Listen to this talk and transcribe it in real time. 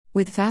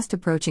With fast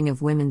approaching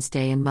of Women's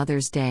Day and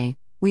Mother's Day,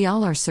 we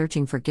all are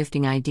searching for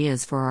gifting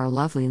ideas for our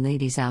lovely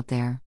ladies out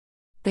there.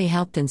 They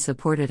helped and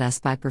supported us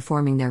by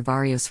performing their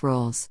various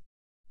roles.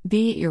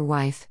 Be it your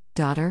wife,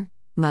 daughter,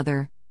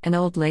 mother, an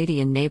old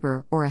lady and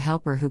neighbor, or a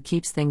helper who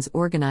keeps things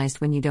organized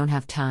when you don't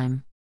have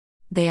time.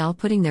 They all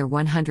putting their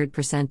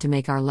 100% to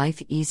make our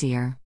life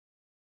easier.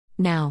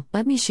 Now,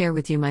 let me share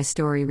with you my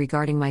story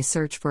regarding my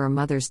search for a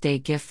Mother's Day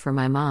gift for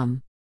my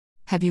mom.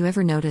 Have you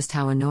ever noticed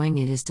how annoying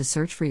it is to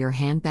search for your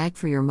handbag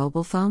for your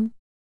mobile phone?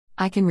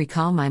 I can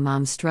recall my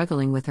mom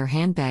struggling with her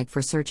handbag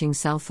for searching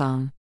cell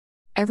phone.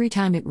 Every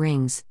time it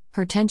rings,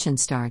 her tension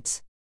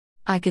starts.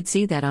 I could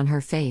see that on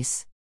her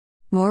face.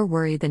 More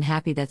worried than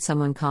happy that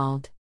someone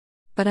called.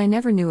 But I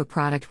never knew a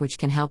product which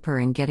can help her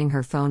in getting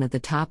her phone at the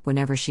top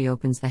whenever she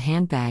opens the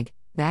handbag.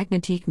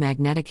 Bagnetique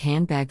magnetic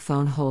handbag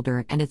phone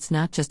holder, and it's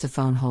not just a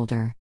phone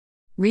holder.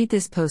 Read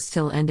this post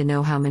till end to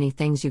know how many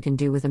things you can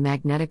do with a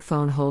magnetic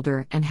phone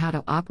holder and how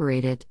to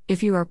operate it,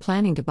 if you are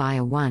planning to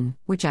buy one,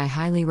 which I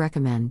highly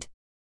recommend.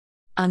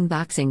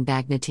 Unboxing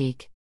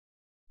Bagnetique.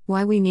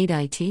 Why we need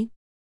IT?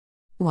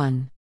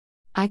 1.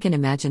 I can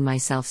imagine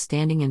myself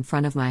standing in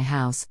front of my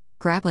house,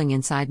 grappling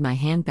inside my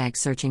handbag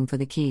searching for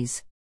the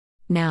keys.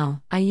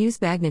 Now, I use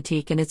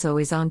Bagnetique and it's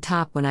always on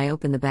top when I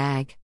open the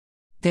bag.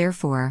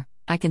 Therefore,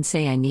 I can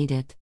say I need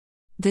it.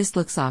 This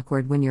looks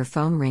awkward when your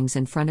phone rings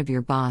in front of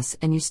your boss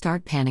and you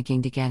start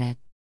panicking to get it.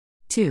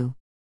 2.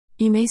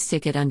 You may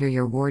stick it under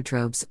your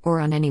wardrobes or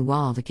on any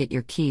wall to get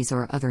your keys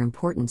or other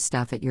important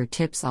stuff at your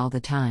tips all the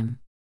time.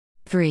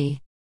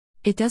 3.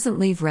 It doesn't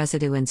leave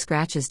residue and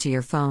scratches to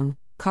your phone,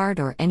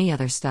 card or any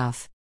other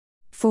stuff.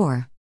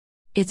 4.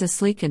 It's a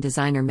sleek and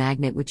designer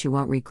magnet which you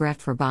won't regret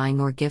for buying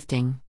or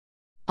gifting.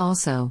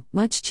 Also,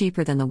 much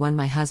cheaper than the one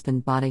my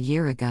husband bought a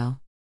year ago.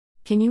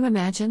 Can you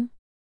imagine?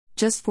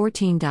 Just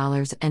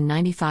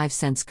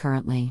 $14.95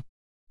 currently.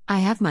 I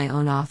have my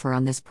own offer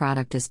on this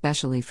product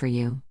especially for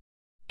you.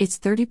 It's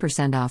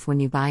 30% off when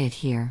you buy it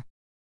here.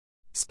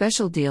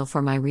 Special deal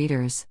for my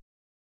readers.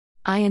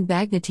 I and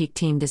Bagnetique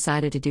team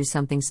decided to do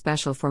something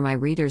special for my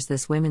readers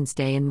this Women's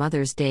Day and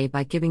Mother's Day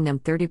by giving them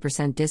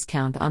 30%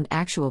 discount on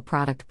actual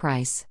product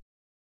price.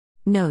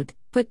 Note,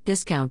 put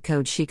discount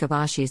code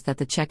SHIKAVASHIS at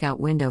the checkout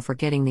window for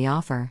getting the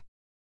offer.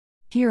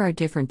 Here are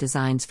different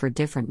designs for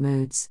different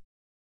moods.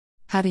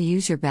 How to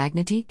use your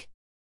Bagnetique?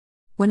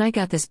 When I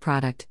got this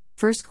product,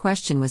 first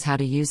question was how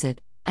to use it,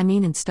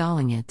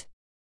 installing it.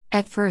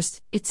 At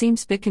first, it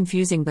seems a bit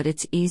confusing, but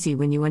it's easy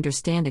when you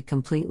understand it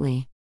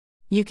completely.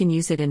 You can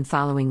use it in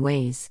following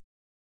ways.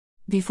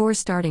 Before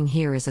starting,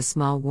 here is a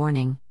small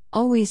warning: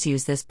 always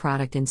use this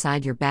product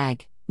inside your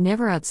bag,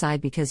 never outside,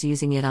 because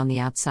using it on the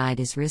outside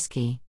is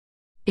risky.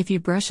 If you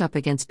brush up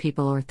against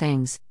people or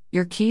things,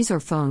 your keys or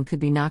phone could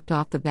be knocked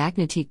off the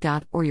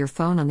Bagnetique, or your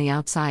phone on the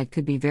outside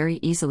could be very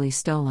easily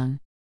stolen.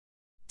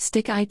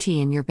 Stick IT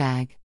in your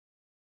bag.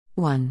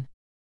 1.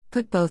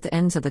 Put both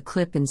ends of the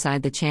clip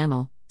inside the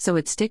channel, so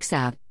it sticks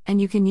out,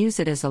 and you can use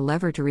it as a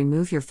lever to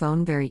remove your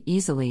phone very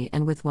easily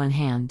and with one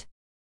hand.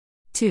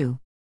 2.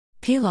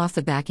 Peel off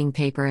the backing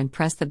paper and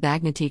press the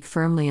Bagnetique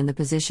firmly in the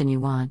position you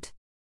want.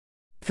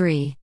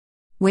 3.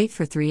 Wait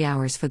for 3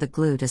 hours for the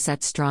glue to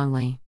set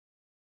strongly.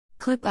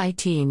 Clip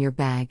IT in your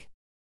bag.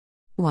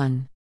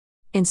 1.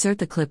 Insert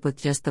the clip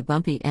with just the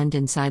bumpy end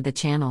inside the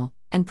channel,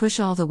 and push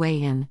all the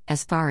way in,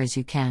 as far as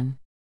you can.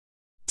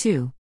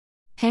 2.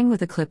 Hang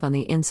with a clip on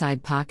the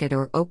inside pocket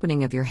or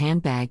opening of your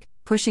handbag,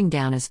 pushing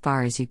down as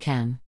far as you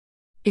can.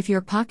 If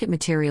your pocket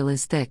material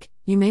is thick,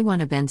 you may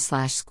want to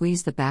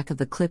bend/squeeze the back of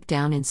the clip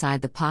down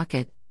inside the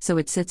pocket, so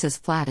it sits as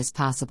flat as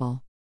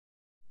possible.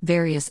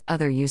 Various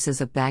other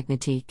uses of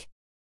Bagnetique.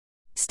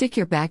 Stick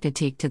your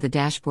Bagnetique to the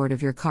dashboard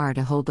of your car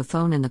to hold the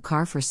phone in the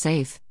car for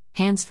safe,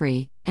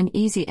 hands-free, and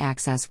easy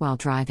access while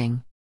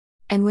driving.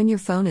 And when your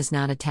phone is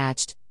not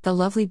attached, the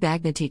lovely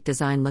Bagnetique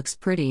design looks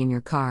pretty in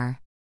your car.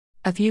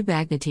 A few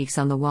Bagnetiques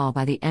on the wall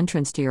by the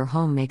entrance to your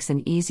home makes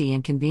an easy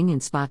and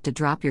convenient spot to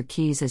drop your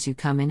keys as you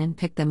come in and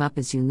pick them up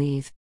as you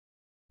leave.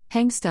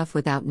 Hang stuff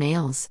without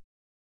nails.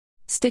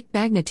 Stick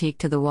Bagnetique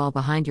to the wall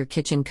behind your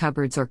kitchen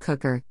cupboards or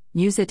cooker.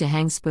 Use it to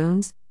hang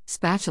spoons,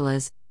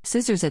 spatulas,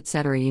 scissors,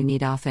 etc. you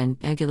need often,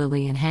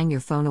 regularly, and hang your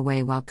phone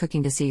away while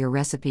cooking to see your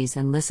recipes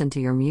and listen to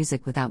your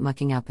music without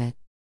mucking up it.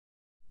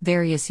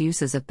 Various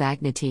uses of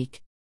Bagnetique.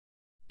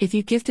 If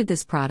you gifted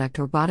this product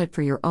or bought it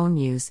for your own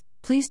use,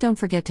 please don't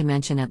forget to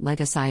mention at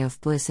Legacy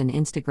of Bliss in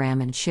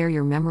Instagram and share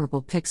your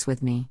memorable pics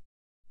with me.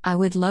 I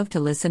would love to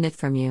listen it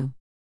from you.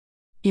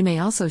 You may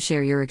also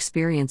share your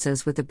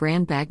experiences with the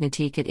brand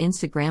Bagnetique at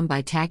Instagram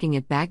by tagging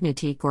it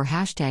Bagnetique or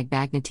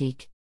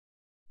 #Bagnetique.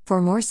 For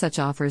more such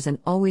offers and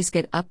always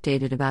get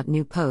updated about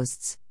new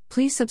posts,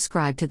 please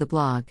subscribe to the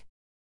blog.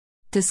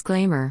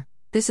 Disclaimer: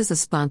 this is a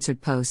sponsored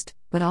post,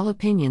 but all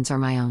opinions are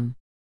my own.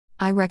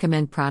 I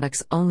recommend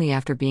products only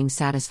after being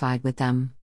satisfied with them.